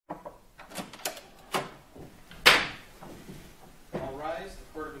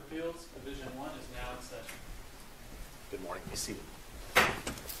Division 1 is now in session. Good morning. Be seated.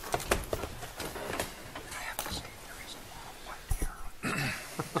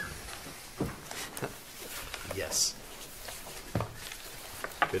 Yes.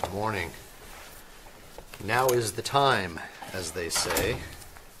 Good morning. Now is the time, as they say,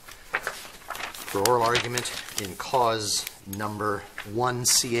 for oral argument in cause number 1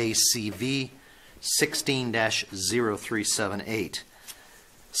 CACV 16-0378.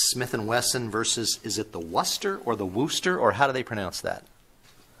 Smith & Wesson versus, is it the WUSTER or the WUSTER, or how do they pronounce that?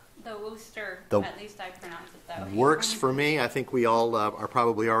 The WUSTER, at least I pronounce it that way. Works for me. I think we all are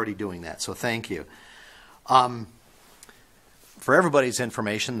probably already doing that, so thank you. For everybody's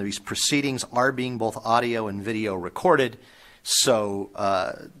information, these proceedings are being both audio and video recorded, so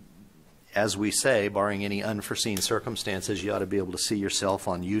as we say, barring any unforeseen circumstances, you ought to be able to see yourself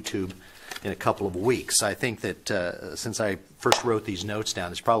on YouTube in a couple of weeks. I think that since I first wrote these notes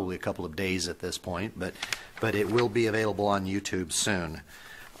down, it's probably a couple of days at this point, but it will be available on YouTube soon.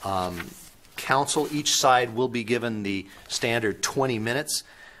 Counsel, each side will be given the standard 20 minutes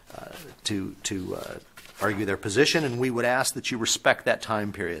to argue their position, and we would ask that you respect that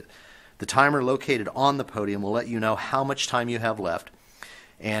time period. The timer located on the podium will let you know how much time you have left.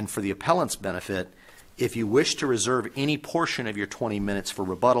 And for the appellant's benefit, if you wish to reserve any portion of your 20 minutes for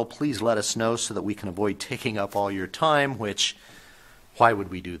rebuttal, please let us know so that we can avoid taking up all your time, which, why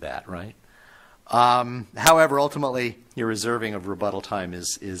would we do that, right? However, ultimately, your reserving of rebuttal time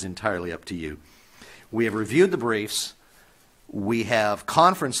is entirely up to you. We have reviewed the briefs. We have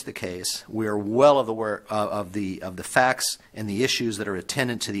conferenced the case. We are well aware of the facts and the issues that are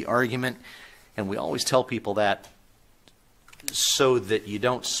attendant to the argument, and we always tell people that so that you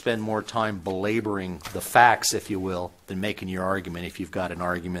don't spend more time belaboring the facts, if you will, than making your argument if you've got an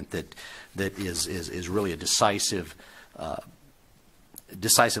argument that is really a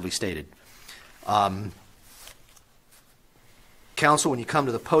decisively stated. Counsel, when you come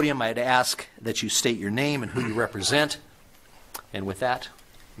to the podium, I'd ask that you state your name and who you represent. And with that,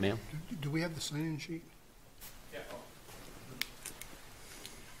 ma'am. Do we have the sign-in sheet? Yeah.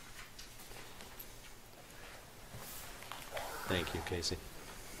 Thank you, Casey.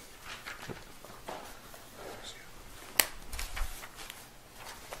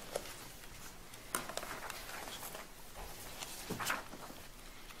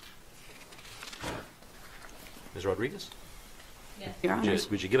 Ms. Rodriguez? Yes, Your Honor.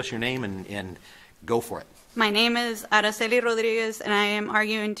 Would you give us your name and go for it? My name is Araceli Rodriguez, and I am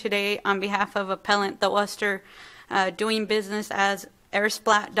arguing today on behalf of appellant the WUSTER, doing business as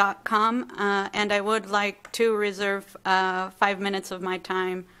airsplat.com, and I would like to reserve 5 minutes of my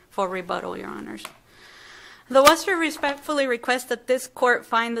time for rebuttal, Your Honors. The WUSTER respectfully requests that this court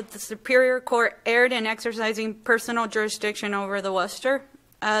find that the Superior Court erred in exercising personal jurisdiction over the WUSTER.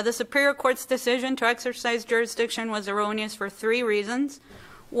 The Superior Court's decision to exercise jurisdiction was erroneous for 3 reasons.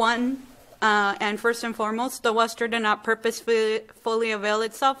 One, and first and foremost, the WUSTER did not purposefully avail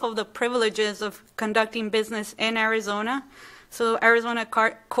itself of the privileges of conducting business in Arizona, so Arizona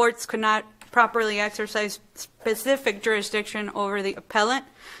courts could not properly exercise specific jurisdiction over the appellant.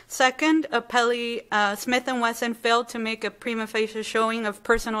 Second, appellee Smith & Wesson failed to make a prima facie showing of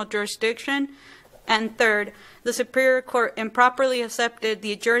personal jurisdiction. And third, the Superior Court improperly accepted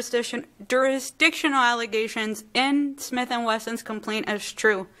the jurisdictional allegations in Smith & Wesson's complaint as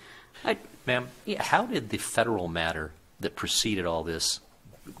true. Ma'am, yes. How did the federal matter that preceded all this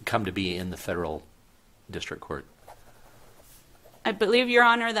come to be in the federal district court? I believe, Your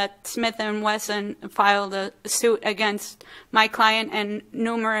Honor, that Smith & Wesson filed a suit against my client and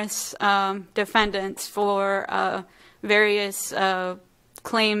numerous defendants for various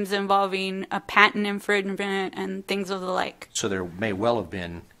claims involving a patent infringement and things of the like. So there may well have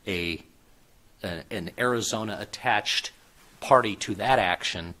been an Arizona-attached party to that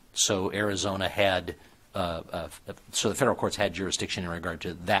action. So Arizona had, so the federal courts had jurisdiction in regard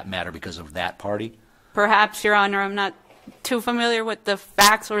to that matter because of that party? Perhaps, Your Honor. I'm not too familiar with the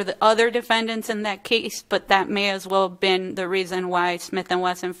facts or the other defendants in that case, but that may as well have been the reason why Smith &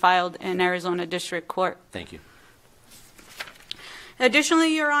 Wesson filed in Arizona District Court. Thank you.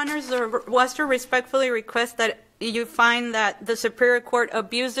 Additionally, Your Honors, the WUSTER respectfully requests that you find that the Superior Court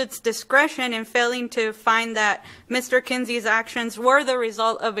abused its discretion in failing to find that Mr. Kinsey's actions were the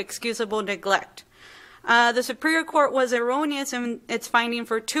result of excusable neglect. The Superior Court was erroneous in its finding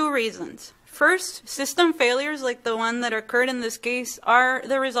for 2 reasons. First, system failures like the one that occurred in this case are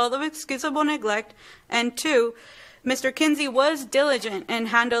the result of excusable neglect. And 2, Mr. Kinsey was diligent in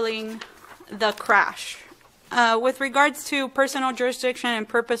handling the crash. With regards to personal jurisdiction and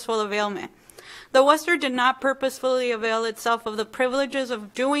purposeful availment, The WUSTER did not purposefully avail itself of the privileges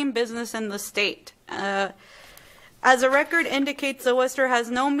of doing business in the state. As the record indicates, the WUSTER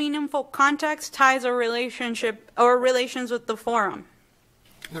has no meaningful contacts, ties, or relationship or relations with the forum.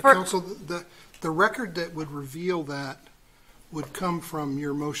 Now, counsel, the record that would reveal that would come from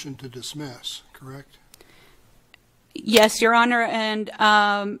your motion to dismiss, correct? Yes, Your Honor, and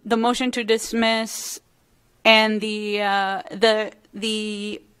the motion to dismiss and the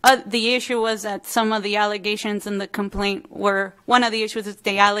issue was that some of the allegations in the complaint were, one of the issues is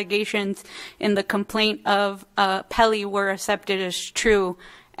the allegations in the complaint of Pelly were accepted as true.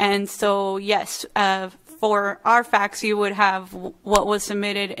 And so, yes, for our facts, you would have what was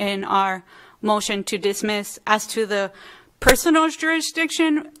submitted in our motion to dismiss. As to the personal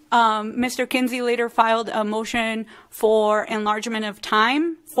jurisdiction, Mr. Kinsey later filed a motion for enlargement of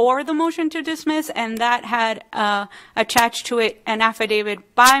time for the motion to dismiss, and that had attached to it an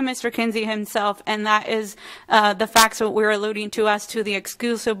affidavit by Mr. Kinsey himself, and that is the facts that we're alluding to as to the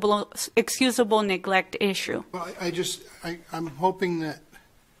excusable neglect issue. Well, I'm hoping that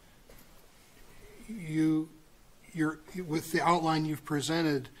you're with the outline you've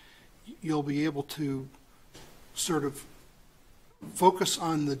presented, you'll be able to sort of focus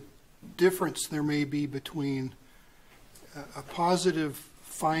on the difference there may be between a positive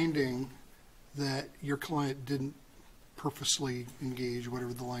finding that your client didn't purposely engage,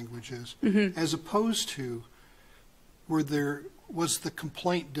 whatever the language is, as opposed to was the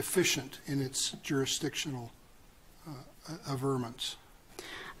complaint deficient in its jurisdictional averments?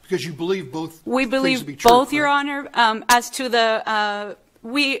 Because you believe both. We things to believe be true, both, Your correct? Honor. As to the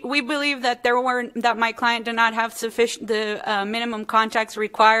we believe that that my client did not have sufficient minimum contacts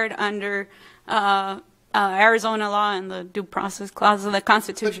required under Arizona law and the due process clause of the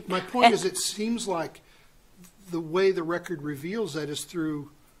Constitution. But my point is, it seems like the way the record reveals that is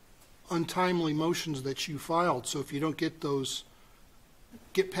through untimely motions that you filed. So if you don't get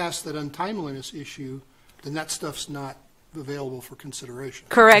past that untimeliness issue, then that stuff's not available for consideration.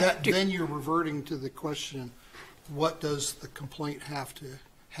 Correct. Then you're reverting to the question, what does the complaint have to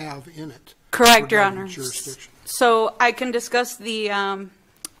have in it? Correct, Your Honor. Jurisdiction. So I can discuss the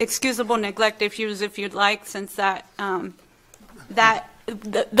excusable neglect issues if you'd like, since the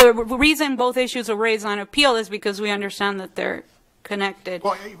reason both issues are raised on appeal is because we understand that they're connected.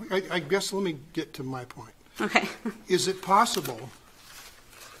 Well, I guess let me get to my point. Okay. Is it possible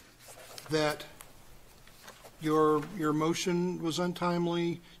that your motion was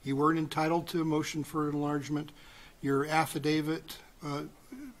untimely, you weren't entitled to a motion for enlargement, your affidavit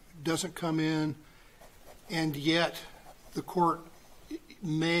doesn't come in, and yet the court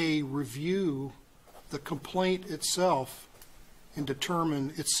may review the complaint itself and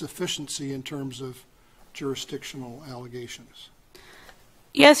determine its sufficiency in terms of jurisdictional allegations?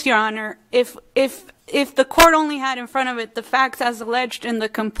 Yes, Your Honor. If the court only had in front of it the facts as alleged in the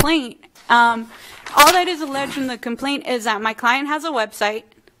complaint, all that is alleged in the complaint is that my client has a website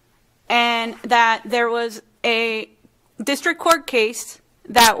and that there was a district court case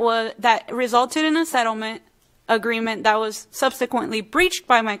that resulted in a settlement agreement that was subsequently breached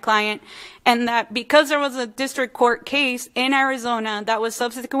by my client, and that because there was a district court case in Arizona that was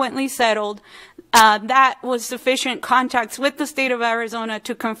subsequently settled, that was sufficient contacts with the state of Arizona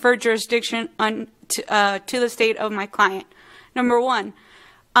to confer jurisdiction to the state of my client. Number one,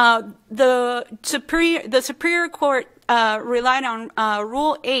 the Superior Court relied on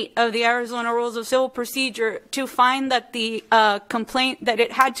Rule 8 of the Arizona Rules of Civil Procedure to find that the complaint, that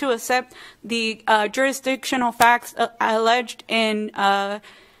it had to accept the jurisdictional facts alleged in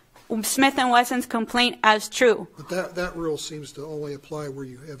Smith & Wesson's complaint as true. But that rule seems to only apply where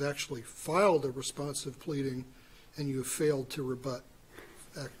you have actually filed a responsive pleading and you have failed to rebut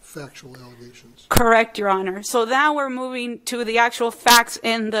factual allegations. Correct, Your Honor. So now we're moving to the actual facts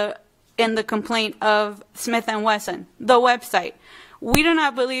in the complaint of Smith & Wesson, the website. We do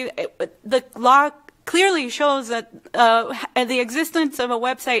not believe the law clearly shows that the existence of a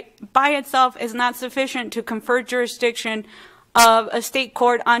website by itself is not sufficient to confer jurisdiction of a state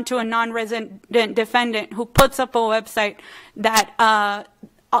court onto a non-resident defendant who puts up a website that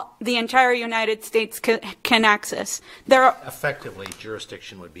the entire United States can access. There are Effectively,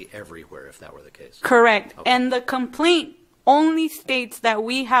 jurisdiction would be everywhere if that were the case. correct. Okay. And the complaint only states that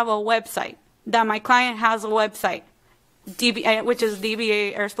we have a website, that my client has a website, which is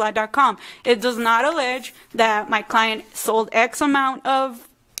dbairsplat.com. It does not allege that my client sold X amount of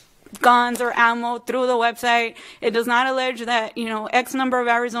guns or ammo through the website. It does not allege that, X number of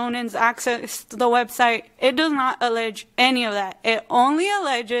Arizonans accessed the website. It does not allege any of that. It only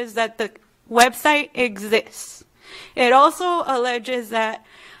alleges that the website exists. It also alleges that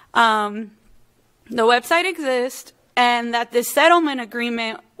the website exists and that the settlement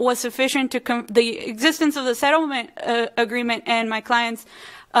agreement was sufficient to the existence of the settlement agreement and my client's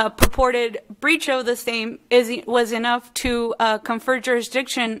purported breach of the same was enough to confer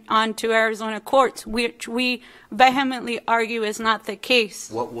jurisdiction onto Arizona courts, which we vehemently argue is not the case.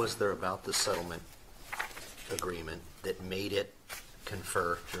 What was there about the settlement agreement that made it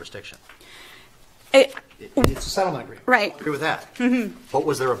confer jurisdiction? It's a settlement agreement. Right. I agree with that. Mm-hmm. What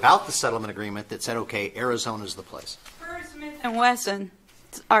was there about the settlement agreement that said, okay, Arizona's the place? Per Smith and Wesson's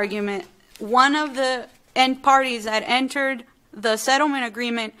argument, one of the end parties that entered the settlement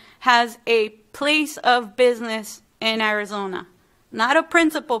agreement has a place of business in Arizona. Not a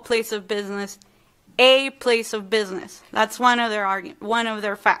principal place of business, a place of business. That's one of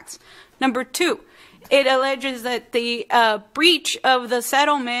their facts. Number two, it alleges that the breach of the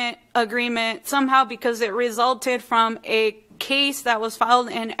settlement agreement somehow, because it resulted from a case that was filed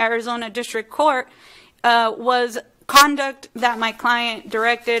in Arizona District Court, was conduct that my client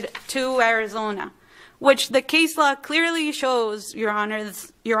directed to Arizona, which the case law clearly shows, Your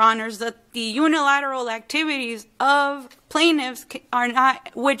Honors, that the unilateral activities of plaintiffs are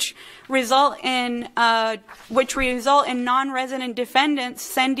not, which result in non-resident defendants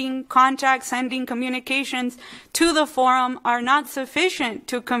sending contacts, sending communications to the forum, are not sufficient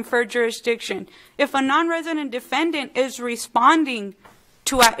to confer jurisdiction. If a non-resident defendant is responding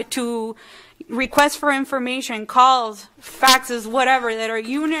to requests for information, calls, faxes, whatever,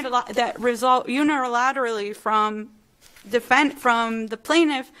 that result unilaterally from the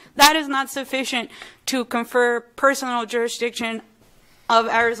plaintiff, that is not sufficient to confer personal jurisdiction of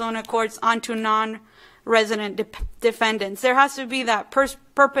Arizona courts onto non-resident defendants. There has to be that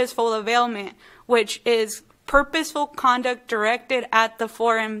purposeful availment, which is purposeful conduct directed at the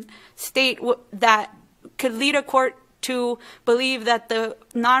forum state that could lead a court to believe that the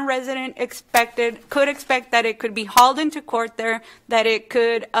non-resident could expect that it could be hauled into court there, that it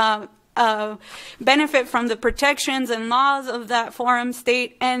could benefit from the protections and laws of that forum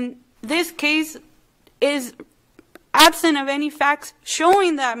state. And this case is absent of any facts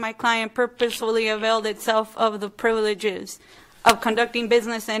showing that my client purposefully availed itself of the privileges of conducting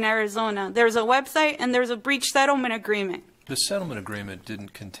business in Arizona. There's a website and there's a breach settlement agreement. The settlement agreement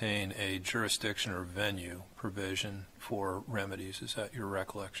didn't contain a jurisdiction or venue provision for remedies. Is that your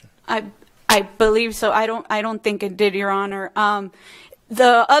recollection? I believe so. I don't think it did, Your Honor.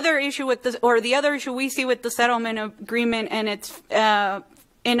 The other issue the other issue we see with the settlement agreement and its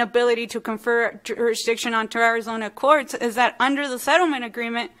inability to confer jurisdiction onto Arizona courts is that under the settlement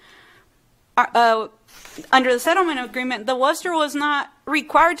agreement, the WUSTER was not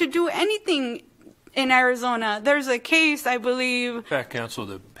required to do anything in Arizona. There's a case, I believe. In fact, counsel,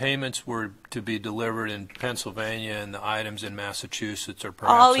 the payments were to be delivered in Pennsylvania and the items in Massachusetts are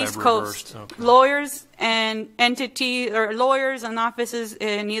perhaps all East reversed. Coast. Okay. Lawyers and lawyers and offices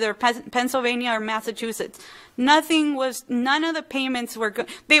in either Pennsylvania or Massachusetts. None of the payments were good.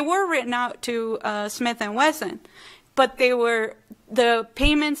 They were written out to Smith and Wesson, but the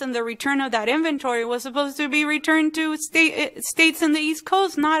payments and the return of that inventory was supposed to be returned to states in the East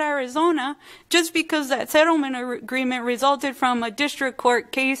Coast, not Arizona, just because that settlement agreement resulted from a district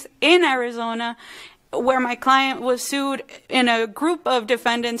court case in Arizona where my client was sued in a group of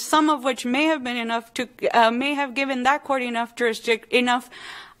defendants, some of which may have been enough to, may have given that court enough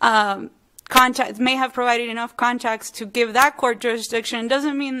contacts, may have provided enough contacts to give that court jurisdiction.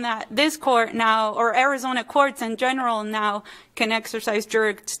 Doesn't mean that this court now, or Arizona courts in general now, can exercise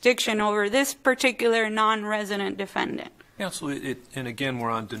jurisdiction over this particular non-resident defendant. Counsel, and again, we're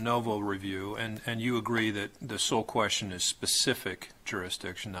on de novo review, and you agree that the sole question is specific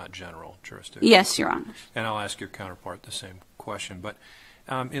jurisdiction, not general jurisdiction? Yes, Your Honor. And I'll ask your counterpart the same question. But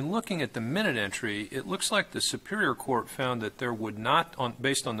in looking at the minute entry, it looks like the Superior Court found that there would not,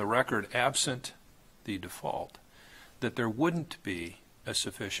 based on the record absent the default, that there wouldn't be a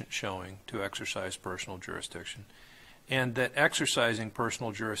sufficient showing to exercise personal jurisdiction, and that exercising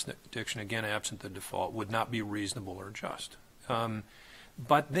personal jurisdiction, again absent the default, would not be reasonable or just.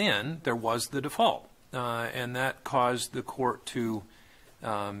 But then there was the default, and that caused the court to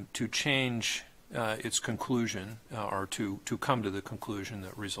change its conclusion, or to come to the conclusion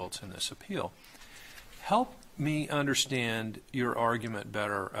that results in this appeal. Help me understand your argument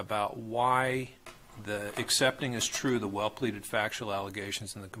better about why the accepting as true the well-pleaded factual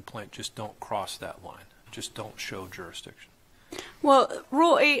allegations in the complaint just don't cross that line, just don't show jurisdiction. Well,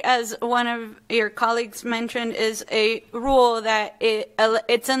 Rule 8, as one of your colleagues mentioned, is a rule that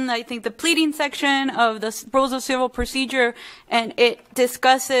it's in, I think, the pleading section of the Rules of Civil Procedure, and it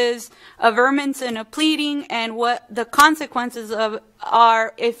discusses averments in a pleading and what the consequences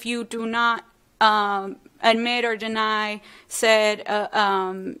are if you do not admit or deny said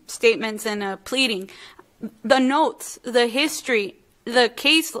statements in a pleading. The notes, the history, the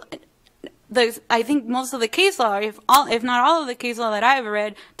case, I think most of the case law, if not all of the case law that I've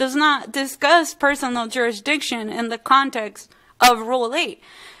read, does not discuss personal jurisdiction in the context of Rule 8.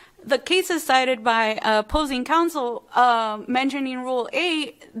 The cases cited by opposing counsel mentioning Rule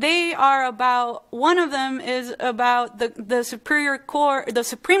 8, they are about, one of them is about the Supreme Court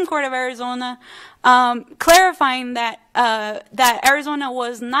of Arizona clarifying that that Arizona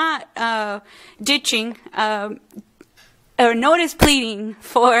was not ditching or notice pleading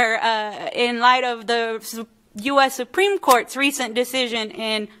for in light of the U.S. Supreme Court's recent decision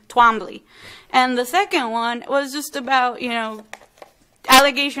in Twombly. And the second one was just about,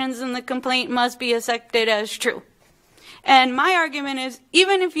 allegations in the complaint must be accepted as true. And my argument is,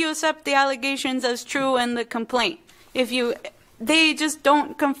 even if you accept the allegations as true in the complaint, they just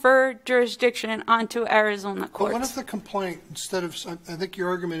don't confer jurisdiction onto Arizona courts. But what if the complaint, instead of, I think your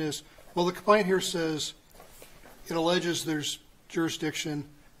argument is, well, the complaint here says it alleges there's jurisdiction,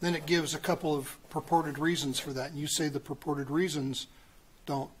 then it gives a couple of purported reasons for that, and you say the purported reasons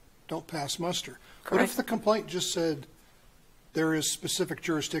don't pass muster. Correct. What if the complaint just said there is specific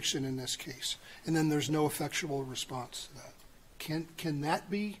jurisdiction in this case, and then there's no effectual response to that? Can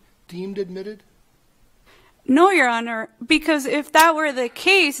that be deemed admitted? No, Your Honor, because if that were the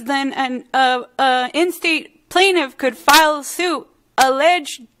case, then an in-state plaintiff could file suit,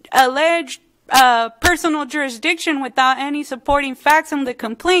 alleged personal jurisdiction without any supporting facts in the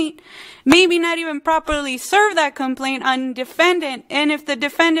complaint, maybe not even properly serve that complaint on defendant, and if the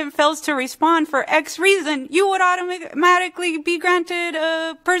defendant fails to respond for X reason, you would automatically be granted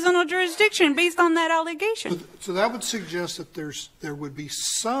personal jurisdiction based on that allegation. So that would suggest that there would be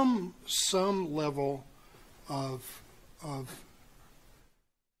some level of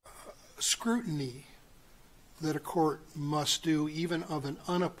scrutiny that a court must do, even of an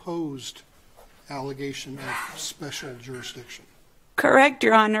unopposed allegation of special jurisdiction. Correct,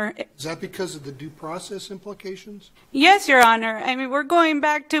 Your Honor. Is that because of the due process implications? Yes, Your Honor. I mean, we're going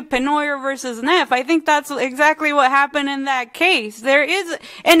back to Penoyer versus Neff. I think that's exactly what happened in that case. There is,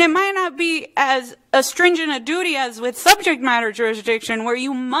 and it might not be as stringent a duty as with subject matter jurisdiction, where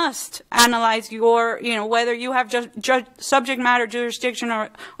you must analyze your, whether you have subject matter jurisdiction or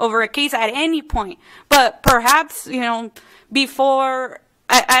over a case at any point. But perhaps, before,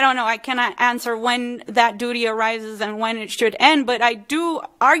 I don't know, I cannot answer when that duty arises and when it should end, but we do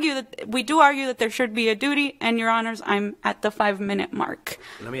argue that there should be a duty, and Your Honors, I'm at the 5-minute mark.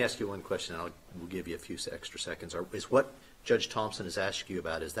 Let me ask you one question. We'll give you a few extra seconds. Is what Judge Thompson is asking you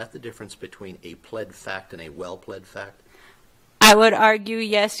about, is that the difference between a pled fact and a well-pled fact? I would argue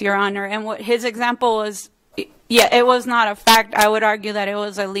yes, Your Honor, and what his example was, yeah, it was not a fact. I would argue that it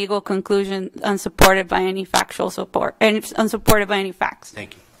was a legal conclusion unsupported by any factual support and unsupported by any facts.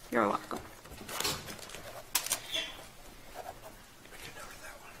 Thank you. You're welcome.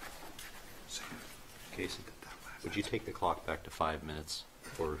 Casey, would you take the clock back to 5 minutes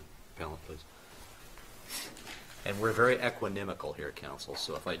for appellant, please? And we're very equanimical here, counsel,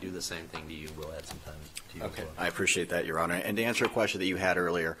 so if I do the same thing to you, we'll add some time to you. Okay, as well. I appreciate that, Your Honor. And to answer a question that you had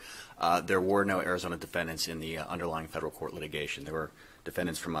earlier, there were no Arizona defendants in the underlying federal court litigation. There were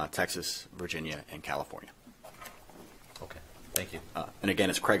defendants from Texas, Virginia, and California. Okay, thank you. And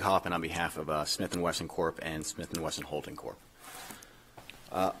again, it's Craig Hoffman on behalf of Smith & Wesson Corp. and Smith & Wesson Holding Corp.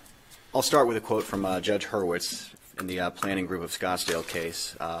 I'll start with a quote from Judge Hurwitz in the planning group of Scottsdale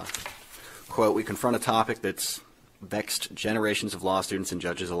case. Quote, "We confront a topic that's vexed generations of law students and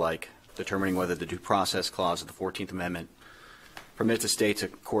judges alike, determining whether the due process clause of the 14th Amendment permits a state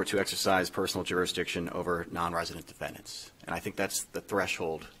court to exercise personal jurisdiction over non-resident defendants." And I think that's the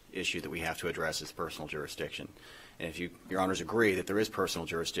threshold issue that we have to address, is personal jurisdiction. And if Your Honors agree that there is personal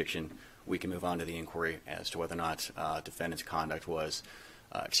jurisdiction, we can move on to the inquiry as to whether or not defendant's conduct was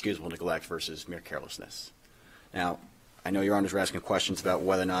excusable neglect versus mere carelessness. Now, I know Your Honors are asking questions about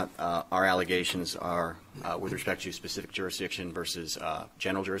whether or not our allegations are with respect to specific jurisdiction versus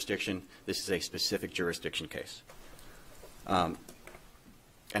general jurisdiction. This is a specific jurisdiction case. And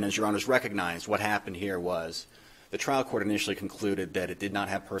as Your Honors recognized, what happened here was the trial court initially concluded that it did not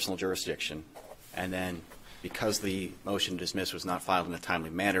have personal jurisdiction, and then because the motion to dismiss was not filed in a timely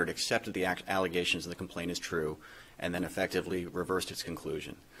manner, it accepted the allegations of the complaint as true, and then effectively reversed its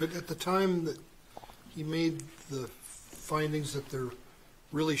conclusion. But at the time that he made the findings that there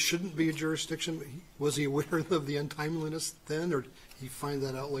really shouldn't be a jurisdiction, was he aware of the untimeliness then, or did he find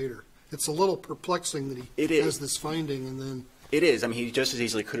that out later? It's a little perplexing that he has this finding and then... It is. I mean, he just as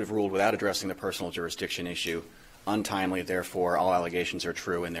easily could have ruled without addressing the personal jurisdiction issue untimely, therefore all allegations are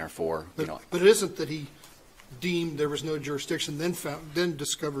true, and therefore, But it isn't that he deemed there was no jurisdiction, then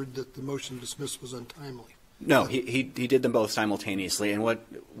discovered that the motion to dismiss was untimely. No, he did them both simultaneously, and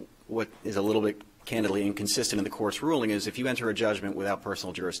what is a little bit candidly inconsistent in the court's ruling is if you enter a judgment without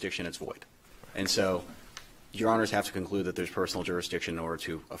personal jurisdiction, it's void. And so Your Honors have to conclude that there's personal jurisdiction in order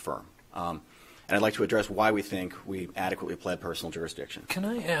to affirm. And I'd like to address why we think we adequately pled personal jurisdiction. Can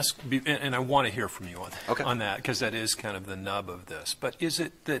I ask, and I want to hear from you Okay. on that, because that is kind of the nub of this, but is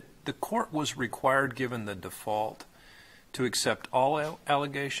it that the court was required, given the default, to accept all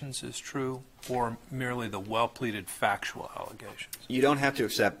allegations as true, or merely the well-pleaded factual allegations? You don't have to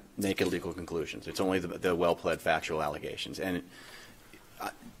accept naked legal conclusions. It's only the well-pled factual allegations. And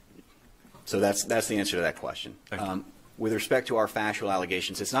so that's the answer to that question. With respect to our factual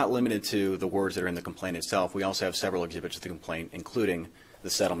allegations, it's not limited to the words that are in the complaint itself. We also have several exhibits of the complaint, including the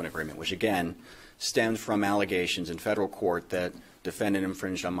settlement agreement, which again stems from allegations in federal court that defendant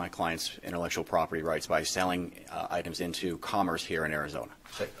infringed on my client's intellectual property rights by selling items into commerce here in Arizona.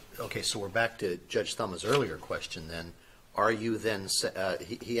 Okay, so we're back to Judge Thumma's earlier question then. Are you then,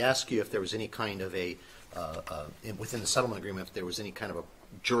 he asked you if there was any kind of a, within the settlement agreement, if there was any kind of a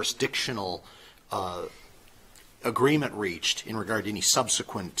jurisdictional agreement reached in regard to any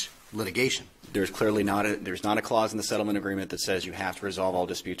subsequent litigation. There's clearly not a clause in the settlement agreement that says you have to resolve all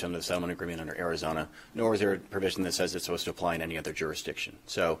disputes under the settlement agreement under Arizona, nor is there a provision that says it's supposed to apply in any other jurisdiction.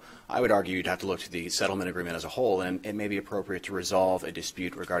 So I would argue you'd have to look to the settlement agreement as a whole, and it may be appropriate to resolve a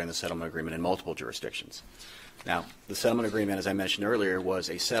dispute regarding the settlement agreement in multiple jurisdictions. Now, the settlement agreement, as I mentioned earlier, was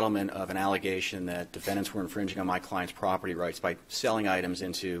a settlement of an allegation that defendants were infringing on my client's property rights by selling items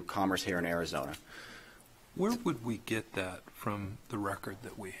into commerce here in Arizona. Where would we get that from the record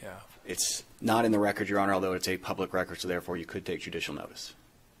that we have? It's not in the record, Your Honor, although it's a public record, so therefore you could take judicial notice.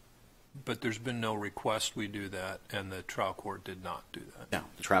 But there's been no request we do that, and the trial court did not do that. No,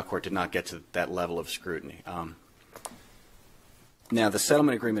 the trial court did not get to that level of scrutiny. Now, the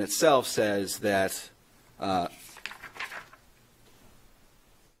settlement agreement itself says that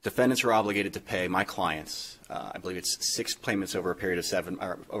defendants are obligated to pay my clients, I believe it's 6 payments over a period of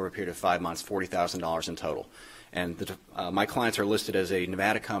 5 months, $40,000 in total. And my clients are listed as a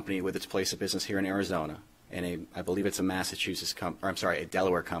Nevada company with its place of business here in Arizona, and I believe it's a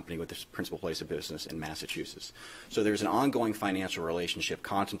Delaware company with its principal place of business in Massachusetts. So there's an ongoing financial relationship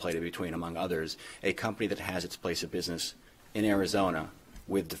contemplated between, among others, a company that has its place of business in Arizona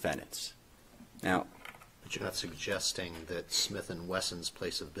with defendants. Now, but you're not suggesting that Smith & Wesson's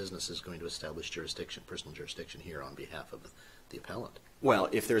place of business is going to establish jurisdiction, personal jurisdiction here on behalf of the appellant? Well,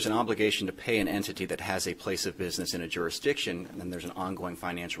 if there's an obligation to pay an entity that has a place of business in a jurisdiction, then there's an ongoing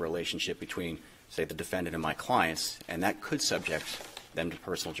financial relationship between, say, the defendant and my clients, and that could subject them to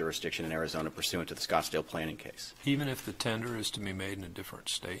personal jurisdiction in Arizona pursuant to the Scottsdale planning case. Even if the tender is to be made in a different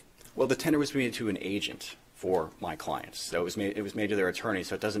state? Well, the tender was made to an agent for my clients. So it was made to their attorney,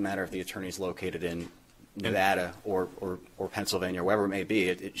 so it doesn't matter if the attorney is located in Nevada or Pennsylvania or wherever it may be.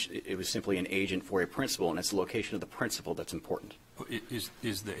 It was simply an agent for a principal, and it's the location of the principal that's important.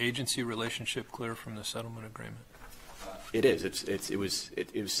 Is the agency relationship clear from the settlement agreement? It is. It was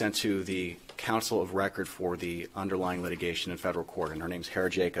sent to the counsel of record for the underlying litigation in federal court, and her name's Hera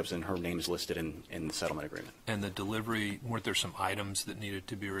Jacobs, and her name is listed in the settlement agreement. And the delivery, weren't there some items that needed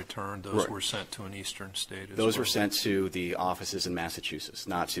to be returned? Those Right. were sent to an eastern state as Those well? were sent to the offices in Massachusetts,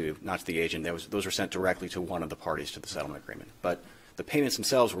 not to the agent. Those were sent directly to one of the parties to the settlement agreement. But the payments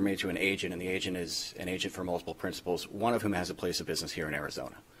themselves were made to an agent, and the agent is an agent for multiple principals, one of whom has a place of business here in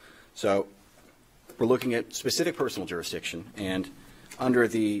Arizona. So we're looking at specific personal jurisdiction, and under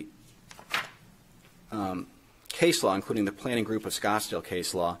the case law, including the planning group of Scottsdale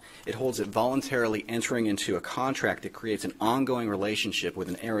case law, it holds that voluntarily entering into a contract that creates an ongoing relationship with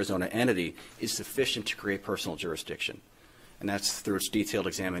an Arizona entity is sufficient to create personal jurisdiction. And that's through its detailed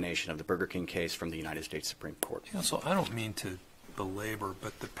examination of the Burger King case from the United States Supreme Court. Yeah, so I don't mean to belabor,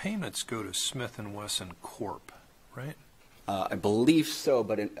 but the payments go to Smith & Wesson Corp., right? I believe so,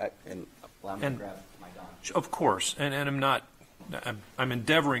 but allow me to grab my document. Of course, and I'm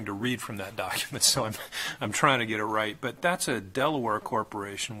endeavoring to read from that document, so I'm trying to get it right. But that's a Delaware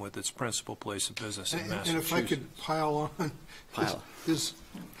corporation with its principal place of business in Massachusetts. And if I could pile on, is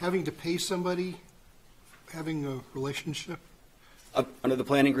having to pay somebody having a relationship? Under the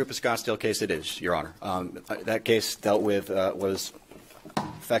planning group of Scottsdale case, it is, Your Honor. That case dealt with was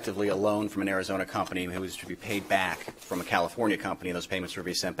effectively a loan from an Arizona company who was to be paid back from a California company, and those payments were to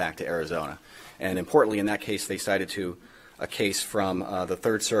be sent back to Arizona. And importantly, in that case, they cited to a case from the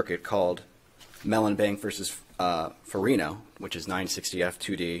Third Circuit called Mellon Bank versus Farino, which is 960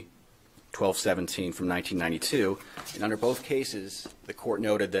 F2D 1217 from 1992. And under both cases, the court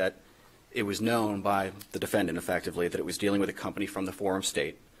noted that it was known by the defendant, effectively, that it was dealing with a company from the forum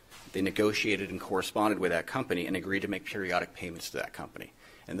state. They negotiated and corresponded with that company and agreed to make periodic payments to that company.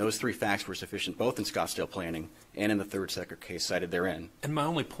 And those three facts were sufficient both in Scottsdale Planning and in the third sector case cited therein. And my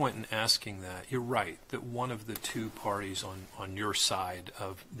only point in asking that, you're right, that one of the two parties on your side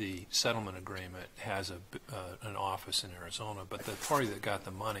of the settlement agreement has an office in Arizona, but the party that got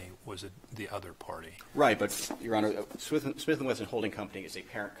the money was the other party. Right, but, Your Honor, Smith & Wesson Holding Company is a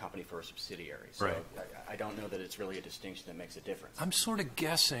parent company for a subsidiary. So Right. I don't know that it's really a distinction that makes a difference. I'm sort of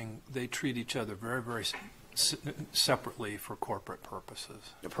guessing they treat each other very, very separately for corporate purposes.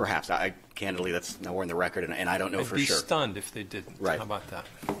 Perhaps. Candidly, that's nowhere in the record, and I don't know for sure. I'd be stunned if they didn't. Right. How about that?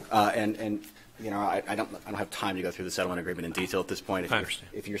 And you know, I don't have time to go through the settlement agreement in detail at this point. I understand.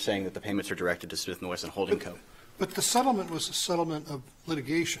 If you're saying that the payments are directed to Smith & Wesson Holding Co. But the settlement was a settlement of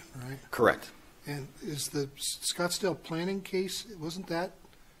litigation, right? Correct. And is the Scottsdale Planning case, wasn't that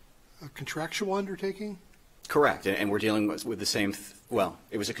a contractual undertaking? Correct. And we're dealing with the same, well,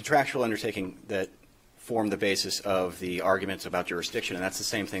 it was a contractual undertaking that formed the basis of the arguments about jurisdiction, and that's the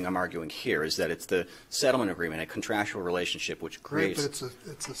same thing I'm arguing here, is that it's the settlement agreement, a contractual relationship which creates... Right,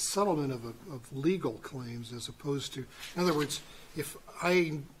 but it's a settlement of legal claims as opposed to, in other words, if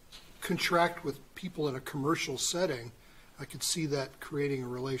I contract with people in a commercial setting, I could see that creating a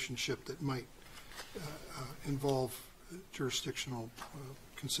relationship that might involve jurisdictional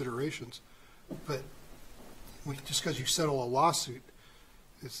considerations. But just because you settle a lawsuit,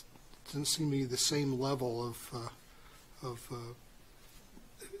 it doesn't seem to me the same level of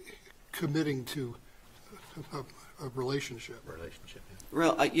committing to a relationship.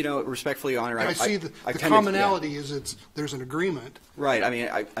 Well, you know, respectfully, Your Honor, I see the tend to- commonality is there's an agreement. Right. I mean,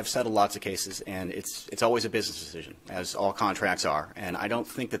 I've settled lots of cases, and it's always a business decision, as all contracts are. And I don't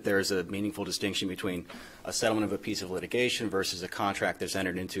think that there's a meaningful distinction between a settlement of a piece of litigation versus a contract that's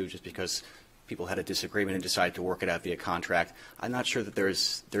entered into just because people had a disagreement and decided to work it out via contract. I'm not sure that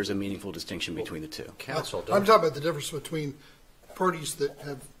there's a meaningful distinction between the two. Counsel, I'm talking about the difference between parties that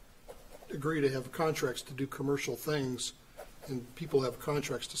have agree to have contracts to do commercial things and people have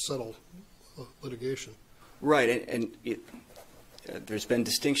contracts to settle litigation. Right, and there's been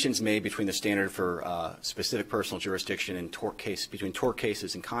distinctions made between the standard for specific personal jurisdiction and between tort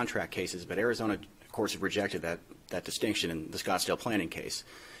cases and contract cases, but Arizona, of course, have rejected that distinction in the Scottsdale Planning case.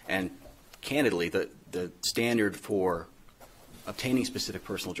 And candidly, the standard for obtaining specific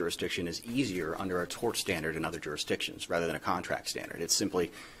personal jurisdiction is easier under a tort standard in other jurisdictions rather than a contract standard. It's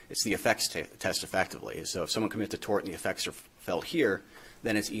the effects test effectively. So if someone commits a tort and the effects are felt here,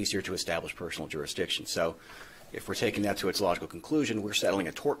 then it's easier to establish personal jurisdiction. So if we're taking that to its logical conclusion, we're settling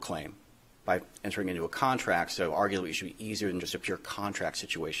a tort claim by entering into a contract, so arguably it should be easier than just a pure contract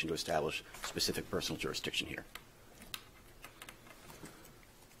situation to establish specific personal jurisdiction here.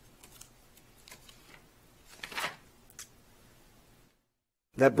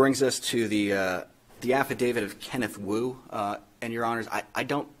 That brings us to the affidavit of Kenneth Wu, and Your Honors, I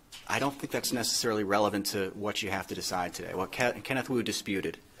don't think that's necessarily relevant to what you have to decide today. What Kenneth Wu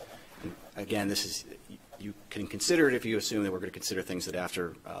disputed, and again, this is, you can consider it if you assume that we're going to consider things that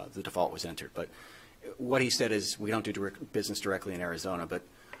after the default was entered. But what he said is we don't do business directly in Arizona, but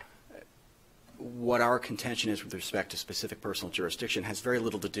what our contention is with respect to specific personal jurisdiction has very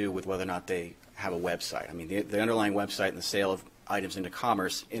little to do with whether or not they have a website. I mean, the underlying website and the sale of items into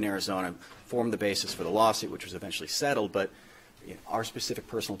commerce in Arizona formed the basis for the lawsuit, which was eventually settled, but our specific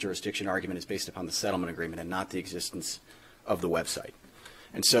personal jurisdiction argument is based upon the settlement agreement and not the existence of the website.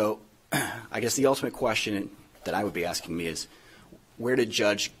 And so I guess the ultimate question that I would be asking me is, where did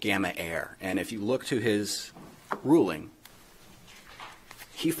Judge Gamma err? And if you look to his ruling,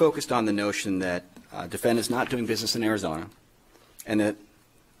 he focused on the notion that defendants not doing business in Arizona and that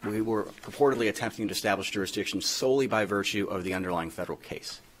we were purportedly attempting to establish jurisdiction solely by virtue of the underlying federal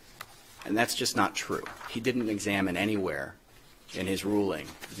case. And that's just not true. He didn't examine anywhere in his ruling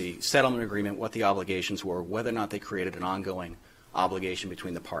the settlement agreement, what the obligations were, whether or not they created an ongoing obligation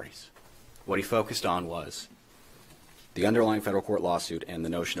between the parties. What he focused on was the underlying federal court lawsuit and the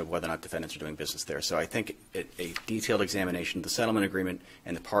notion of whether or not defendants are doing business there. So I think a detailed examination of the settlement agreement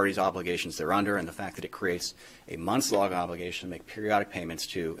and the parties' obligations they're under and the fact that it creates a months-long obligation to make periodic payments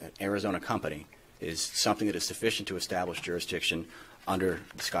to an Arizona company is something that is sufficient to establish jurisdiction under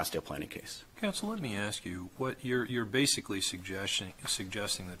the Scottsdale Planning case. Counsel, let me ask you, what you're basically suggesting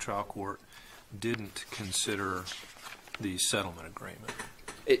the trial court didn't consider the settlement agreement.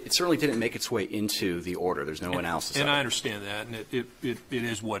 It certainly didn't make its way into the order. There's no analysis of it. And I understand that, and it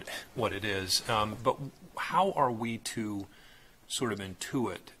is what it is. But how are we to sort of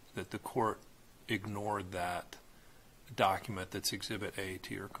intuit that the court ignored that document that's Exhibit A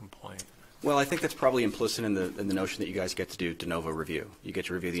to your complaint? Well, I think that's probably implicit in the notion that you guys get to do de novo review. You get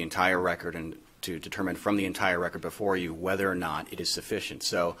to review the entire record and to determine from the entire record before you whether or not it is sufficient.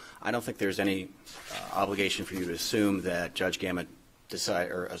 So I don't think there's any obligation for you to assume that Judge Gamma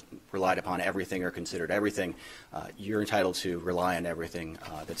relied upon everything or considered everything. You're entitled to rely on everything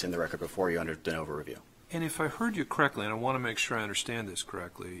that's in the record before you under de novo review. And if I heard you correctly, and I want to make sure I understand this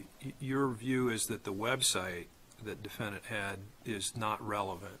correctly, your view is that the website that defendant had is not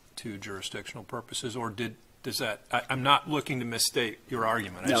relevant to jurisdictional purposes, or does that? I'm not looking to misstate your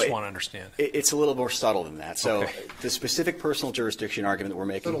argument. I just want to understand. It's a little more subtle than that. So okay. The specific personal jurisdiction argument that we're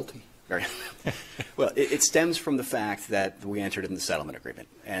making. Subtlety. Very, well, it stems from the fact that we entered in the settlement agreement.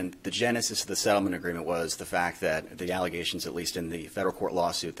 And the genesis of the settlement agreement was the fact that the allegations, at least in the federal court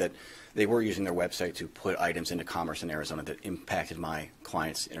lawsuit, that they were using their website to put items into commerce in Arizona that impacted my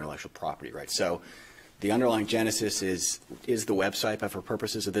client's intellectual property rights. So the underlying genesis is the website, but for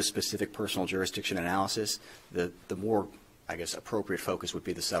purposes of this specific personal jurisdiction analysis, the more, I guess, appropriate focus would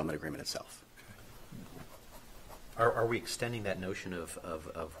be the settlement agreement itself. Are we extending that notion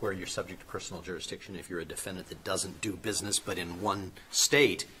of where you're subject to personal jurisdiction if you're a defendant that doesn't do business but in one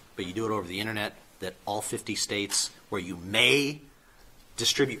state, but you do it over the internet, that all 50 states where you may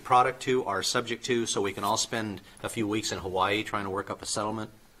distribute product to are subject to, so we can all spend a few weeks in Hawaii trying to work up a settlement?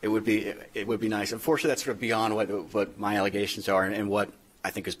 It would be nice. Unfortunately, that's sort of beyond what my allegations are and what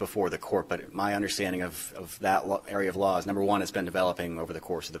I think is before the court. But my understanding of that area of law is, number one, it's been developing over the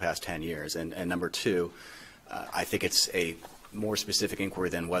course of the past 10 years, and number two, I think it's a more specific inquiry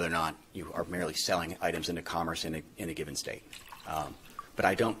than whether or not you are merely selling items into commerce in a given state. But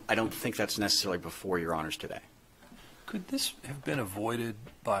I don't think that's necessarily before Your Honors today. Could this have been avoided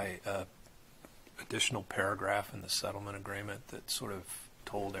by an additional paragraph in the settlement agreement that sort of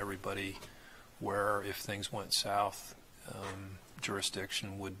told everybody where, if things went south,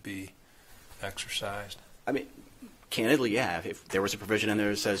 jurisdiction would be exercised? I mean, candidly, yeah. If there was a provision in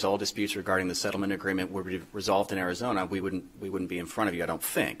there that says all disputes regarding the settlement agreement would be resolved in Arizona, we wouldn't be in front of you, I don't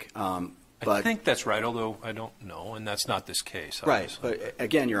think. But I think that's right, although I don't know, and that's not this case. Obviously. Right, but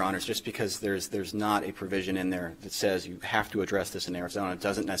again, Your Honors, just because there's not a provision in there that says you have to address this in Arizona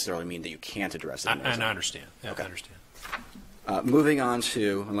doesn't necessarily mean that you can't address it in Arizona. And I understand. Yeah, okay. I understand. Moving on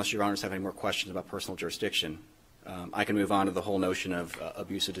to, unless Your Honors have any more questions about personal jurisdiction, I can move on to the whole notion of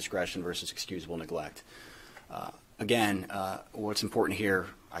abuse of discretion versus excusable neglect. Again, what's important here,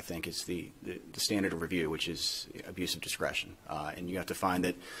 I think, is the standard of review, which is abuse of discretion. And you have to find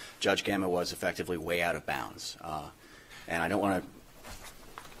that Judge Gamma was effectively way out of bounds. And I don't want to,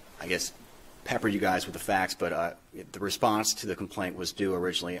 I guess, pepper you guys with the facts, but the response to the complaint was due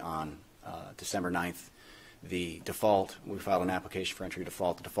originally on December 9th. The default, we filed an application for entry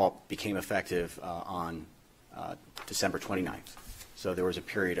default. The default became effective on December 29th. So there was a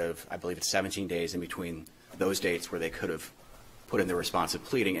period of, I believe it's 17 days in between those dates where they could have put in their responsive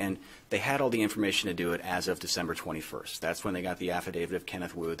pleading, and they had all the information to do it as of December 21st. That's when they got the affidavit of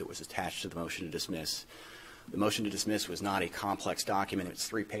Kenneth Wu that was attached to the motion to dismiss. The motion to dismiss was not a complex document. It's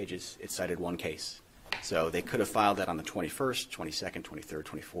 3 pages. It cited one case. So they could have filed that on the 21st, 22nd, 23rd,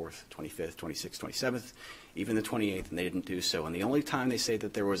 24th, 25th, 26th, 27th, even the 28th, and they didn't do so. And the only time they say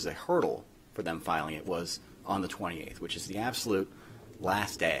that there was a hurdle for them filing it was on the 28th, which is the absolute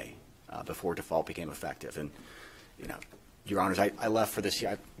last day before default became effective. And, you know, Your Honors, I left for this,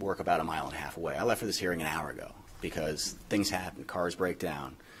 I work about a mile and a half away. I left for this hearing an hour ago because things happen, cars break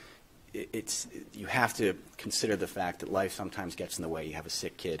down. You have to consider the fact that life sometimes gets in the way. You have a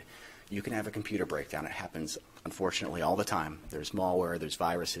sick kid. You can have a computer breakdown. It happens, unfortunately, all the time. There's malware, there's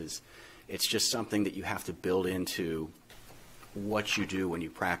viruses. It's just something that you have to build into what you do when you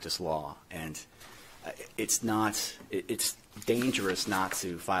practice law. And it's dangerous not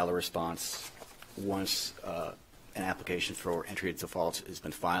to file a response once an application for entry into default has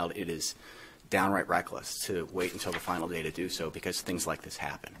been filed. It is downright reckless to wait until the final day to do so because things like this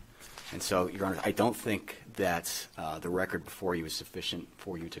happen. And so, Your Honor, I don't think that the record before you is sufficient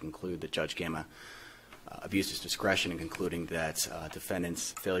for you to conclude that Judge Gamma abused his discretion in concluding that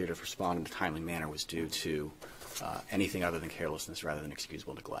defendant's failure to respond in a timely manner was due to anything other than carelessness rather than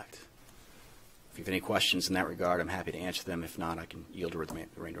excusable neglect. If you have any questions in that regard, I'm happy to answer them. If not, I can yield the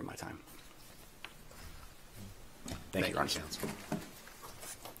remainder of my time. Thank you, Your Honor. Counsel.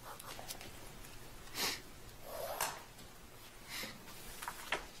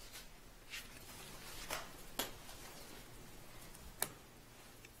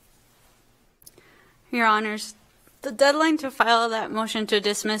 Your Honors, the deadline to file that motion to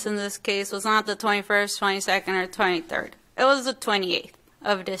dismiss in this case was not the 21st, 22nd, or 23rd. It was the 28th.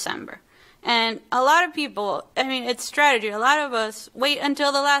 of December. And a lot of people, I mean, it's strategy. A lot of us wait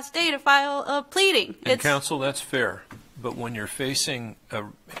until the last day to file a pleading. And counsel, that's fair. But when you're facing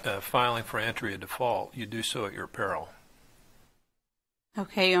a filing for entry of default, you do so at your peril.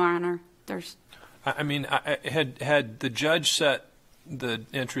 Okay, Your Honor. I mean, had the judge set the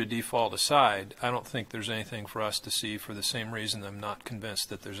entry of default aside, I don't think there's anything for us to see. For the same reason, I'm not convinced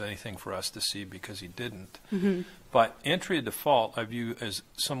that there's anything for us to see because he didn't. Mm-hmm. But entry of default I view as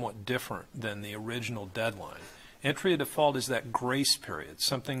somewhat different than the original deadline. Entry of default is that grace period,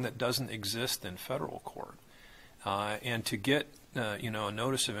 something that doesn't exist in federal court. And to get a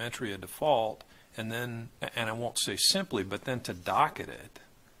notice of entry of default, and I won't say simply, but then to docket it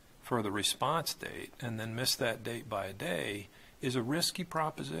for the response date and then miss that date by a day is a risky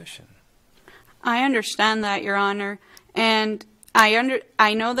proposition. I understand that, Your Honor, and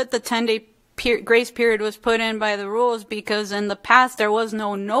I know that the 10-day grace period was put in by the rules because in the past there was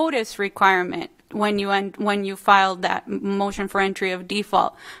no notice requirement when you filed that motion for entry of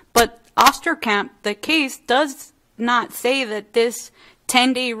default. But Osterkamp, the case, does not say that this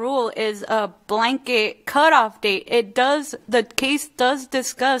 10-day rule is a blanket cutoff date. The case does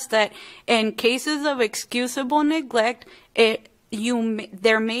discuss that in cases of excusable neglect,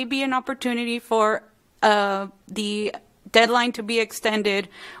 there may be an opportunity for the deadline to be extended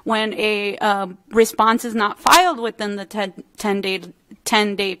when a response is not filed within the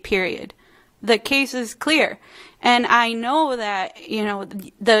 10-day period. The case is clear. And I know that,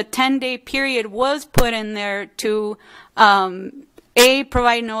 the 10-day period was put in there to,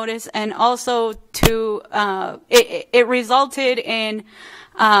 provide notice, and also to, it resulted in,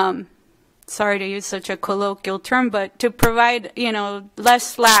 sorry to use such a colloquial term, but to provide, less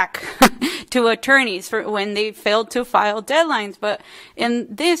slack to attorneys for when they failed to file deadlines. But in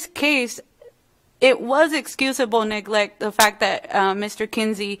this case, it was excusable neglect, the fact that Mr.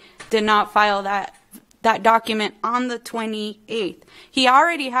 Kinsey did not file that document on the 28th. He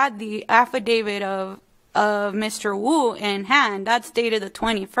already had the affidavit of Mr. Wu in hand. That's dated the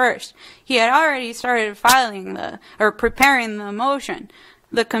 21st. He had already started preparing the motion.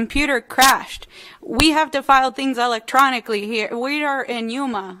 The computer crashed. We have to file things electronically here. We are in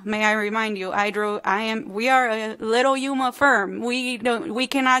Yuma. May I remind you? We are a little Yuma firm.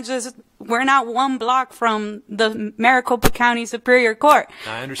 We're not one block from the Maricopa County Superior Court.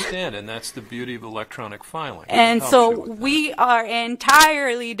 I understand, and that's the beauty of electronic filing. And so we are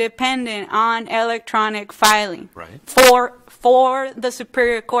entirely dependent on electronic filing, right, for the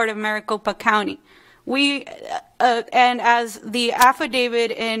Superior Court of Maricopa County. And as the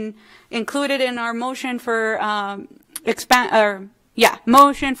affidavit included in our motion for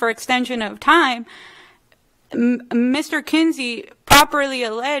motion for extension of time, Mr. Kinsey properly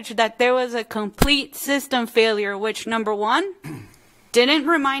alleged that there was a complete system failure, which, number one, didn't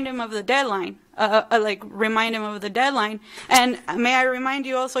remind him of the deadline. And may I remind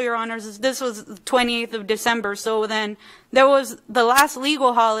you also, Your Honors, this was the 28th of December. So then there was the last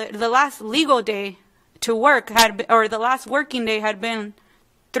legal day to work the last working day had been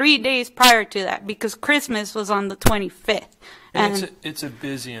 3 days prior to that, because Christmas was on the 25th. And it's a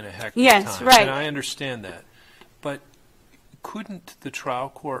busy and a hectic yes, time. Right. And I understand that. But couldn't the trial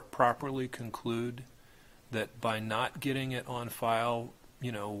court properly conclude that by not getting it on file,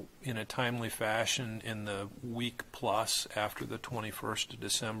 in a timely fashion in the week plus after the 21st of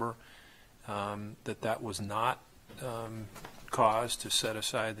December, that was not cause to set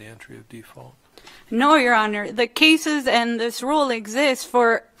aside the entry of default? No, Your Honor. The cases and this rule exists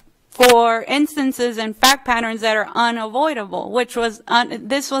for instances and fact patterns that are unavoidable, which was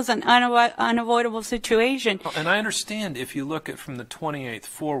this was an unavoidable situation. And I understand if you look at from the 28th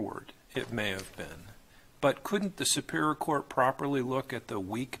forward, it may have been. But couldn't the Superior Court properly look at the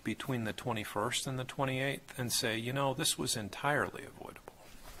week between the 21st and the 28th and say, this was entirely avoidable?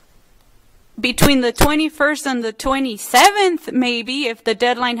 Between the 21st and the 27th, maybe, if the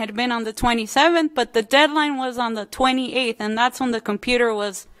deadline had been on the 27th, but the deadline was on the 28th, and that's when the computer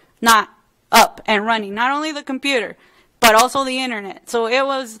was not up and running. Not only the computer, but also the internet. So it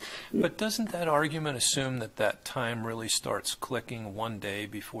was... But doesn't that argument assume that time really starts clicking 1 day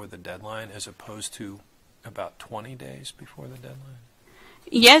before the deadline as opposed to about 20 days before the deadline?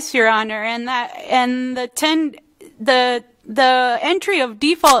 Yes, Your Honor, and the entry of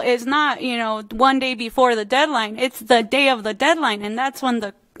default is not 1 day before the deadline. It's the day of the deadline, and that's when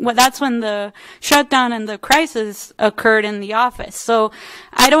the shutdown and the crisis occurred in the office. So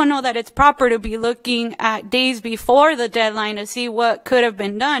I don't know that it's proper to be looking at days before the deadline to see what could have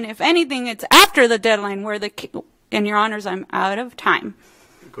been done. If anything, it's after the deadline and Your Honors, I'm out of time.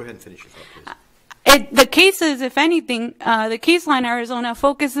 Go ahead and finish your thought, please. The cases, if anything, the case law in Arizona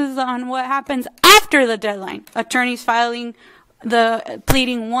focuses on what happens after the deadline. Attorneys filing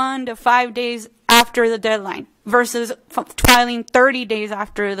pleading 1 to 5 days after the deadline versus filing 30 days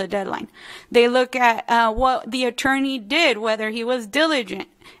after the deadline. They look at what the attorney did, whether he was diligent.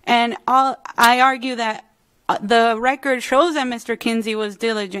 And I argue that the record shows that Mr. Kinsey was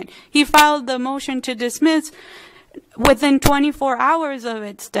diligent. He filed the motion to dismiss within 24 hours of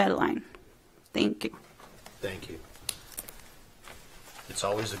its deadline. Thank you. Thank you. It's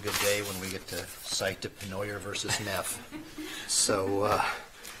always a good day when we get to cite to Penoyer versus Neff. So,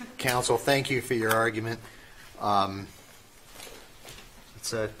 counsel, thank you for your argument.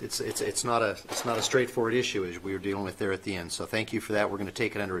 It's not a straightforward issue as we were dealing with there at the end. So thank you for that. We're going to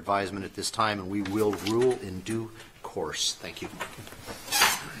take it under advisement at this time, and we will rule in due course. Thank you.